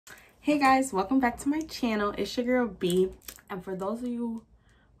Hey guys, welcome back to my channel. It's your girl B, and for those of you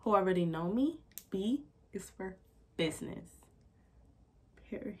who already know me, B is for business,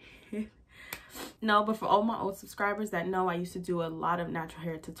 period. No, but for all my old subscribers that know, I used to do a lot of natural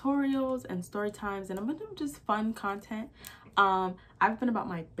hair tutorials and story times, and I'm gonna do just fun content. I've been about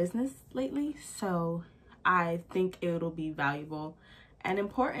my business lately, so I think it'll be valuable and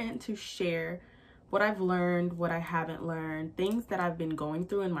important to share what I've learned, what I haven't learned, things that I've been going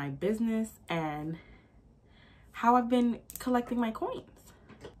through in my business, and how I've been collecting my coins.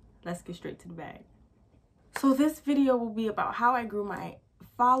 Let's get straight to the bag. So this video will be about how I grew my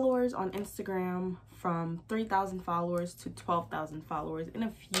followers on Instagram from 3,000 followers to 12,000 followers in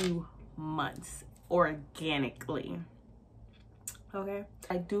a few months organically. Okay,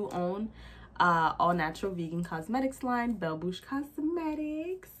 I do own all natural vegan cosmetics line, BUR-thuh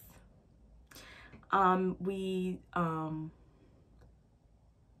Cosmetics. I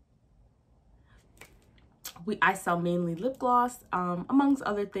sell mainly lip gloss, amongst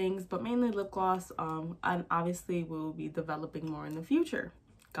other things, but mainly lip gloss, and obviously we'll be developing more in the future,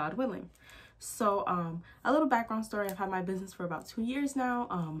 God willing. So a little background story: I've had my business for about 2 years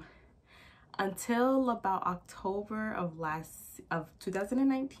now. Until about October of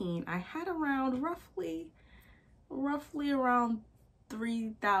 2019, I had around roughly around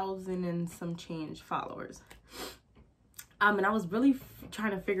 3,000 and some change followers. And I was really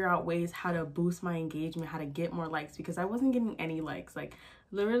trying to figure out ways how to boost my engagement, how to get more likes, because I wasn't getting any likes. Like,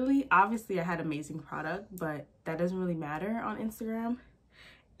 literally, obviously I had amazing product, but that doesn't really matter on Instagram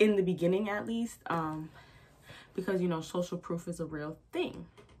in the beginning, at least, because, you know, social proof is a real thing.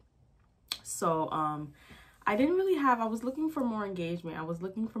 So I didn't really I was looking for more engagement, I was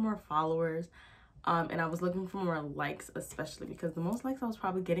looking for more followers, and I was looking for more likes, especially because the most likes I was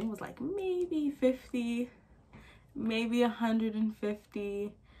probably getting was like maybe 50, maybe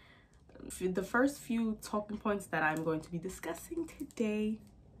 150. The first few talking points that I'm going to be discussing today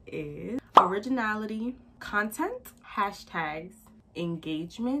is originality, content, hashtags,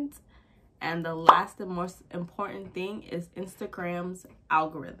 engagement, and the last and most important thing is Instagram's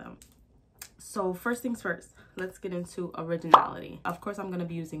algorithm. So first things first, let's get into originality. Of course, I'm going to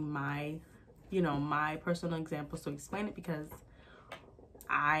be using my personal examples to explain it, because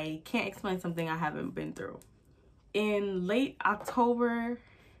I can't explain something I haven't been through. In late October,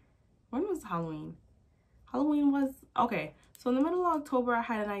 when was Halloween? Halloween was, okay. So in the middle of October, I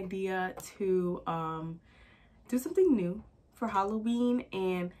had an idea to do something new for Halloween,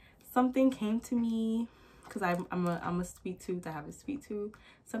 and something came to me, because I'm a sweet tooth. I have a sweet tooth.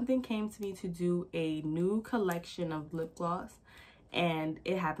 Something came to me to do a new collection of lip gloss, and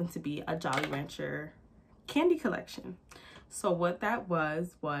it happened to be a Jolly Rancher candy collection. So what that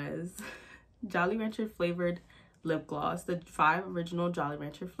was Jolly Rancher flavored lip gloss, the 5 original Jolly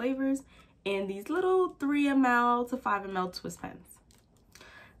Rancher flavors, in these little 3 ml to 5 ml twist pens.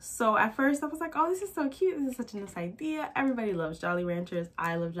 So at first I was like, oh, this is so cute, this is such a nice idea. Everybody loves Jolly Ranchers.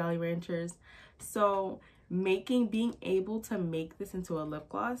 I love Jolly Ranchers. So being able to make this into a lip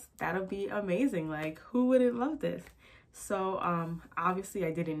gloss, that'll be amazing. Like, who wouldn't love this? So obviously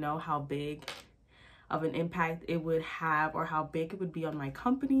I didn't know how big of an impact it would have, or how big it would be on my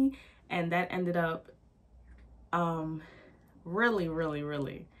company, and that ended up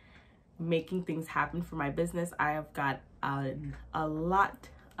really making things happen for my business. I have got a lot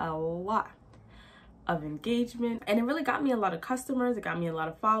of engagement, and it really got me a lot of customers, it got me a lot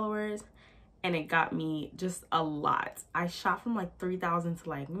of followers, and it got me just a lot. I shot from like 3,000 to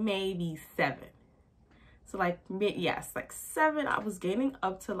like maybe 7. So like, yes, like 7. I was gaining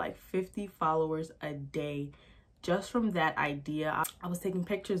up to like 50 followers a day just from that idea. I was taking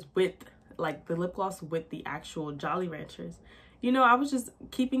pictures with like the lip gloss with the actual Jolly Ranchers. You know, I was just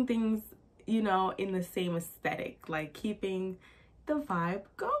keeping things, you know, in the same aesthetic, like keeping the vibe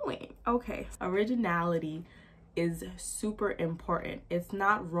going. Okay, originality is super important. It's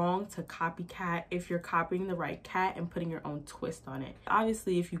not wrong to copycat if you're copying the right cat and putting your own twist on it.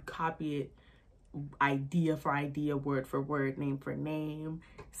 Obviously, if you copy it idea for idea, word for word, name for name,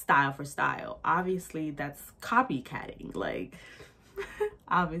 style for style, obviously that's copycatting, like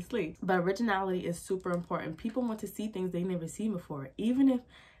obviously. But originality is super important. People want to see things they never seen before, even if,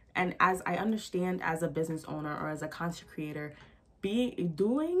 and as I understand, as a business owner or as a content creator,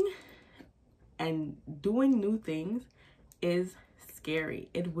 doing new things is scary.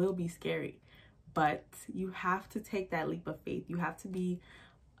 It will be scary, but you have to take that leap of faith. You have to be,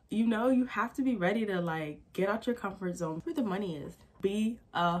 you know, you have to be ready to like get out your comfort zone. Where the money is. Be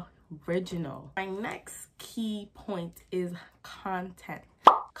original. My next key point is content.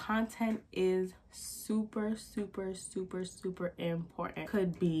 Content is super important.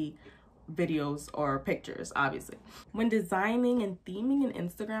 Could be videos or pictures, obviously. When designing and theming an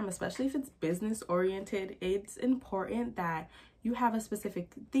Instagram, especially if it's business oriented, it's important that you have a specific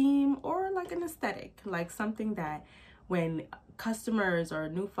theme or like an aesthetic, like something that when customers or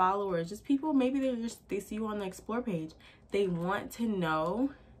new followers, just people, maybe they see you on the explore page, they want to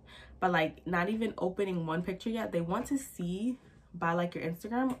know, but like not even opening one picture yet, they want to see by like your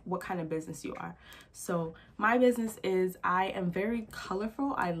Instagram what kind of business you are. So my business is, I am very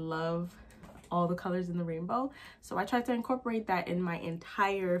colorful. I love all the colors in the rainbow, so I try to incorporate that in my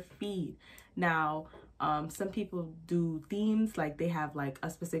entire feed. Now some people do themes, like they have like a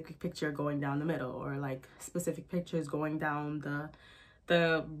specific picture going down the middle, or like specific pictures going down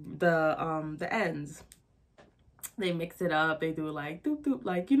the ends. They mix it up, they do like doop doop,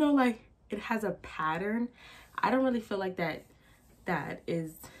 like, you know, like it has a pattern. I don't really feel like that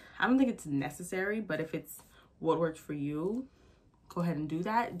is, I don't think it's necessary, but if it's what works for you, go ahead and do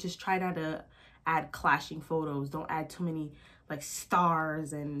that. Just try not to add clashing photos. Don't add too many like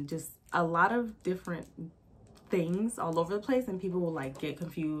stars and just a lot of different things all over the place, and people will like get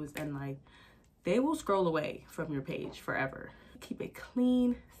confused and like they will scroll away from your page forever. Keep it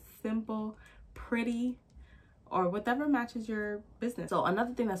clean, simple, pretty, or whatever matches your business. So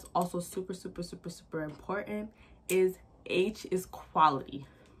another thing that's also super important is quality.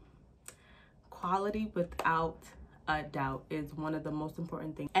 Quality, without a doubt, is one of the most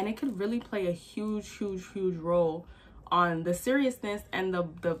important things, and it could really play a huge role on the seriousness and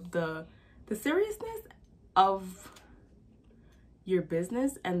the seriousness of your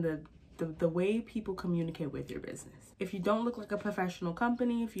business and the way people communicate with your business. If you don't look like a professional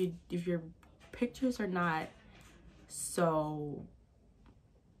company, if your pictures are not so,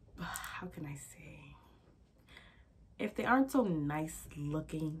 how can I say, if they aren't so nice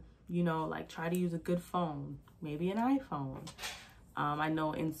looking, you know, like try to use a good phone, maybe an iPhone. I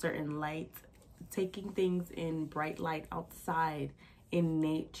know in certain light, taking things in bright light outside in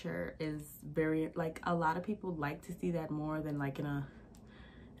nature is very, like, a lot of people like to see that more than like in a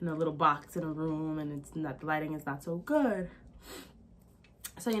little box in a room, and it's not, the lighting is not so good.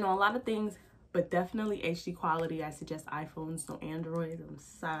 So, you know, a lot of things, but definitely HD quality. I suggest iPhones, no Androids. I'm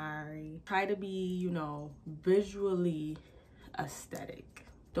sorry. Try to be, you know, visually aesthetic.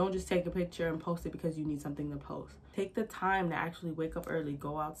 Don't just take a picture and post it because you need something to post. Take the time to actually wake up early,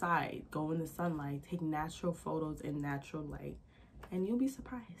 go outside, go in the sunlight, take natural photos in natural light, and you'll be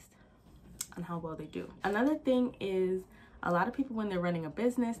surprised on how well they do. Another thing is, a lot of people, when they're running a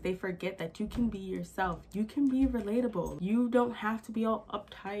business, they forget that you can be yourself. You can be relatable. You don't have to be all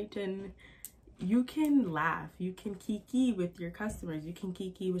uptight, and you can laugh. You can kiki with your customers. You can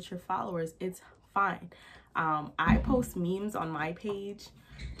kiki with your followers. It's fine. I post memes on my page,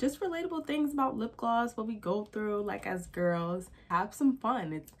 just relatable things about lip gloss, what we go through like as girls. Have some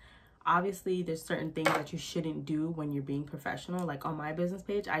fun. It's obviously, there's certain things that you shouldn't do when you're being professional. Like on my business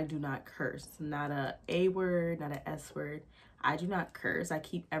page, I do not curse. Not a word, not a S word. I do not curse. I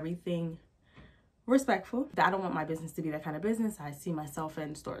keep everything respectful. I don't want my business to be that kind of business. I see myself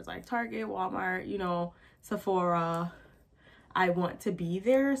in stores like Target, Walmart, you know, Sephora. I want to be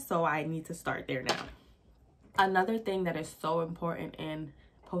there, so I need to start there now. Another thing that is so important in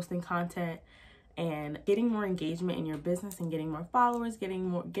posting content and getting more engagement in your business and getting more followers, getting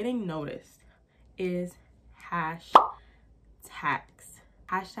noticed, is hashtags.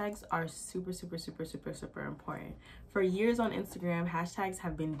 Hashtags are super important. For years on Instagram, hashtags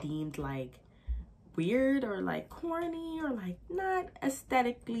have been deemed like weird or like corny or like not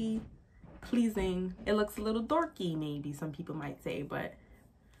aesthetically pleasing. It looks a little dorky, maybe some people might say, but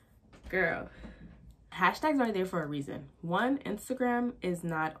girl, hashtags are there for a reason. One, Instagram is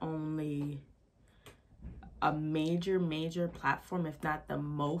not only a major platform, if not the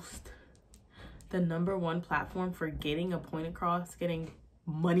number one platform for getting a point across, getting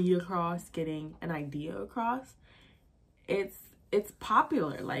money across, getting an idea across. It's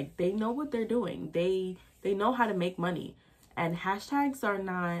popular. Like, they know what they're doing. They know how to make money, and hashtags are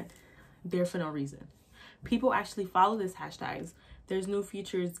not there for no reason. People actually follow these hashtags. There's new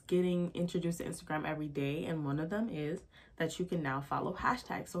features getting introduced to Instagram every day, and one of them is that you can now follow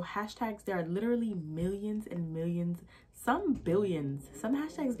hashtags. So hashtags, there are literally millions and millions, some billions. Some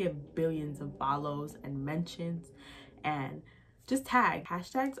hashtags get billions of follows and mentions and just tag.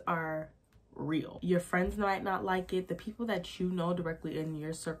 Hashtags are real. Your friends might not like it. The people that you know directly in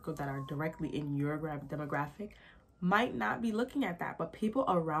your circle, that are directly in your demographic, might not be looking at that, but people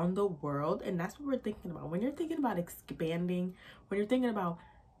around the world, and that's what we're thinking about. When you're thinking about expanding, when you're thinking about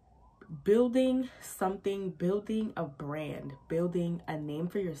building something, building a brand, building a name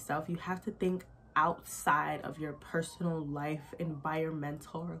for yourself, you have to think outside of your personal life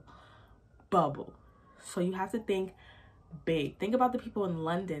environmental bubble. So you have to think big. Think about the people in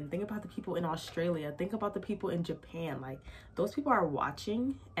London, think about the people in Australia, think about the people in Japan. Like, those people are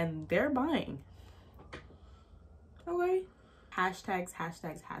watching and they're buying. Okay, hashtags.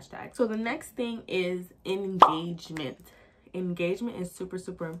 So the next thing is engagement. Engagement is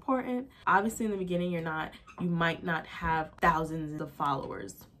super important. Obviously in the beginning you might not have thousands of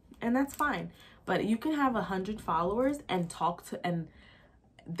followers, and that's fine, but you can have 100 followers and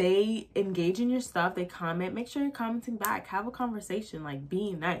they engage in your stuff, they comment. Make sure you're commenting back, have a conversation, like,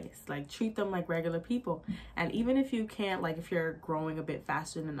 be nice, like, treat them like regular people. And even if you can't, like, if you're growing a bit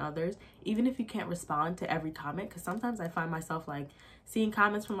faster than others, even if you can't respond to every comment, because sometimes I find myself like seeing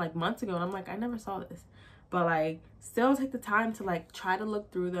comments from like months ago and I'm like, I never saw this. But like, still take the time to like try to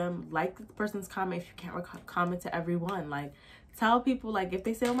look through them, like the person's comment if you can't comment to everyone. Like, tell people, like, if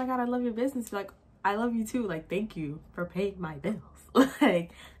they say, oh my god, I love your business, be like, I love you too, like, thank you for paying my bills.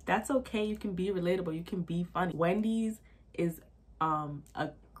 Like, that's okay. You can be relatable, you can be funny. Wendy's is a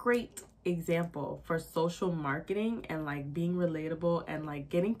great example for social marketing and like being relatable and like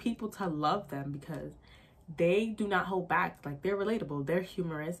getting people to love them, because they do not hold back. Like, they're relatable, they're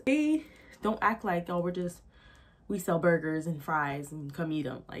humorous, they don't act like, oh, we sell burgers and fries and come eat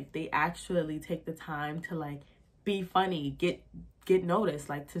them. Like, they actually take the time to like be funny, get noticed,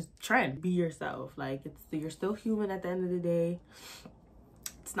 like, to trend. Be yourself. Like, you're still human at the end of the day.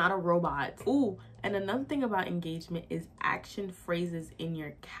 It's not a robot. Ooh, and another thing about engagement is action phrases in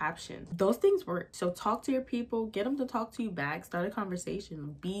your captions. Those things work. So talk to your people, get them to talk to you back, start a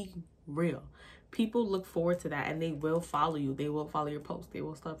conversation, be real. People look forward to that and they will follow you. They will follow your posts. They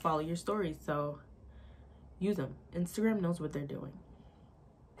will start follow your stories. So use them. Instagram knows what they're doing.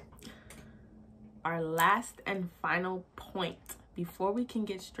 Our last and final point before we can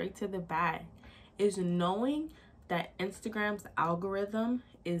get straight to the bag is knowing that Instagram's algorithm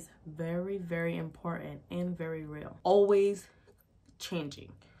is very important and very real. Always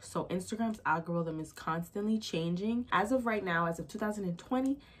changing. So Instagram's algorithm is constantly changing. As of right now, as of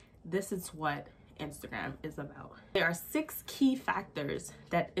 2020, this is what Instagram is about. There are 6 key factors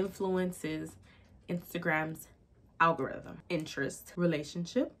that influences Instagram's algorithm: interest,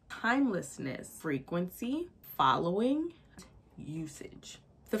 relationship, timelessness, frequency, following, usage.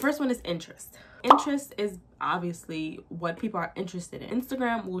 The first one is interest. Interest is obviously what people are interested in.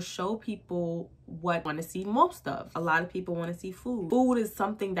 Instagram will show people what want to see most of. A lot of people want to see food. Food is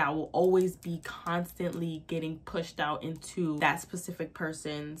something that will always be constantly getting pushed out into that specific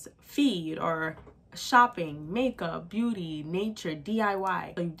person's feed, or shopping, makeup, beauty, nature,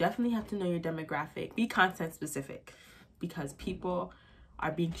 DIY. So you definitely have to know your demographic. Be content specific, because people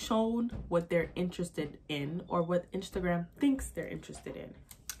are being shown what they're interested in or what Instagram thinks they're interested in.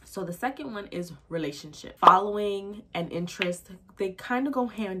 So the second one is relationship. Following and interest, they kind of go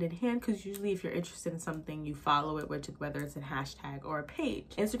hand in hand, because usually if you're interested in something, you follow it, whether it's a hashtag or a page.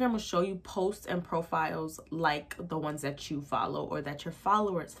 Instagram will show you posts and profiles like the ones that you follow or that your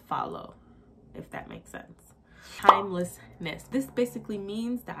followers follow, if that makes sense. Timelessness. This basically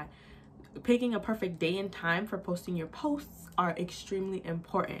means that picking a perfect day and time for posting your posts are extremely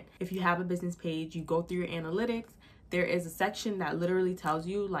important. If you have a business page, you go through your analytics, there is a section that literally tells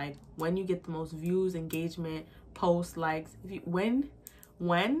you like when you get the most views, engagement, posts, likes. When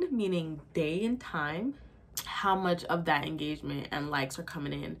meaning day and time, how much of that engagement and likes are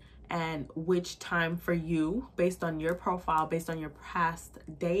coming in, and which time for you, based on your profile, based on your past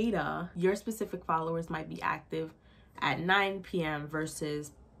data, your specific followers might be active at 9 p.m.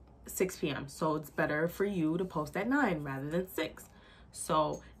 versus 6 p.m. So it's better for you to post at 9 rather than 6.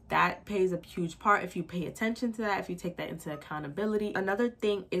 So that plays a huge part if you pay attention to that, if you take that into accountability. Another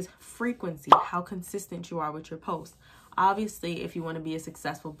thing is frequency, how consistent you are with your posts. Obviously, if you want to be a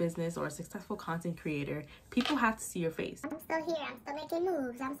successful business or a successful content creator, people have to see your face. I'm still here, I'm still making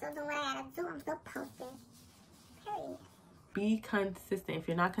moves, I'm still doing what I gotta do, I'm still posting. Period. Be consistent. If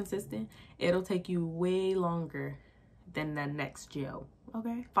you're not consistent, it'll take you way longer than the next Joe.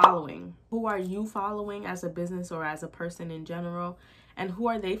 Okay? Following. Who are you following as a business or as a person in general? And who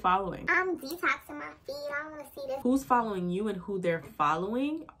are they following? I'm detoxing my feed. I don't want to see this. Who's following you and who they're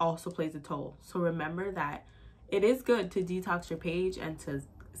following also plays a toll. So remember that it is good to detox your page and to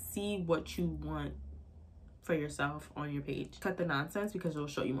see what you want for yourself on your page. Cut the nonsense, because it'll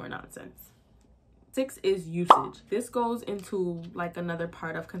show you more nonsense. 6 is usage. This goes into like another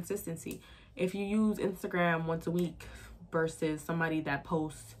part of consistency. If you use Instagram once a week versus somebody that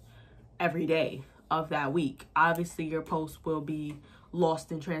posts every day of that week, obviously your post will be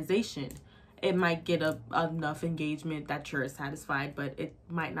lost in translation. It might get enough engagement that you're satisfied, but it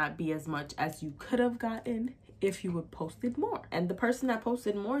might not be as much as you could have gotten if you would posted more. And the person that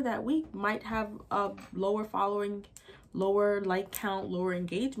posted more that week might have a lower following, lower like count, lower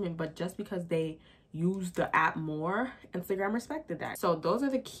engagement, but just because they use the app more, Instagram respected that. So those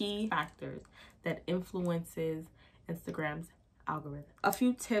are the key factors that influences Instagram's algorithm. A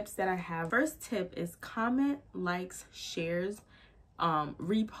few tips that I have. First tip is comment, likes, shares,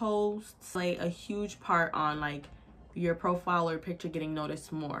 reposts play a huge part on like your profile or picture getting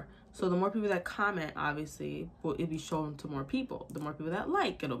noticed more. So the more people that comment, obviously, it'll be shown to more people. The more people that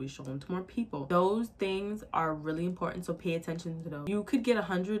like, it'll be shown to more people. Those things are really important, so pay attention to those. You could get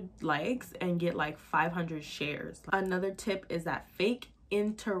 100 likes and get like 500 shares. Another tip is that fake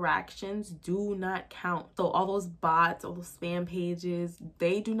interactions do not count. So all those bots, all those spam pages,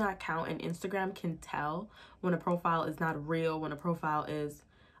 they do not count, and Instagram can tell when a profile is not real, when a profile is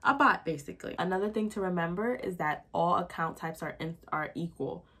a bot, basically. Another thing to remember is that all account types are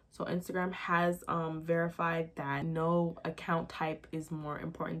equal. So Instagram has verified that no account type is more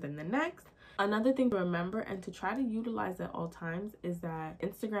important than the next. Another thing to remember and to try to utilize at all times is that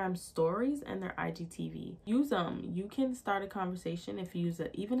Instagram stories and their IGTV. Use them. You can start a conversation if you use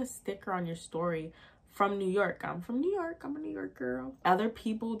even a sticker on your story from New York. I'm from New York. I'm a New York girl. Other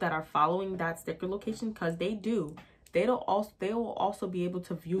people that are following that sticker location, because they will also be able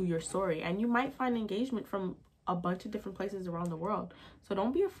to view your story, and you might find engagement from a bunch of different places around the world. So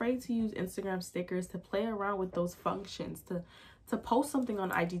don't be afraid to use Instagram stickers, to play around with those functions, to post something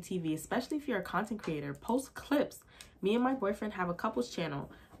on IGTV, especially if you're a content creator. Post clips. Me and my boyfriend have a couples channel.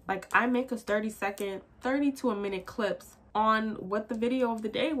 Like, I make us 30 to a minute clips on what the video of the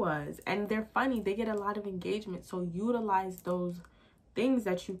day was, and they're funny. They get a lot of engagement. So utilize those things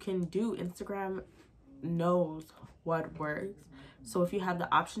that you can do. Instagram knows what works. So if you have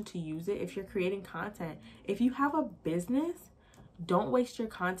the option to use it, if you're creating content, if you have a business, don't waste your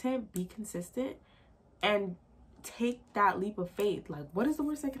content. Be consistent and take that leap of faith. Like, what is the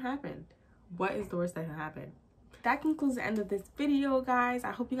worst that can happen? What is the worst that can happen? That concludes the end of this video, guys.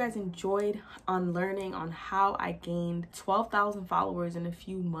 I hope you guys enjoyed on learning on how I gained 12,000 followers in a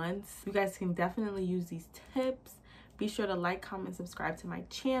few months. You guys can definitely use these tips. Be sure to like, comment, subscribe to my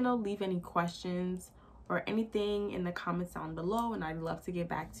channel. Leave any questions or anything in the comments down below, and I'd love to get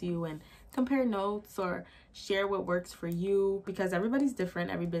back to you and compare notes or share what works for you, because everybody's different,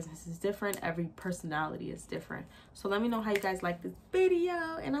 every business is different, every personality is different. So let me know how you guys like this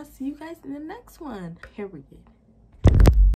video, and I'll see you guys in the next one, period.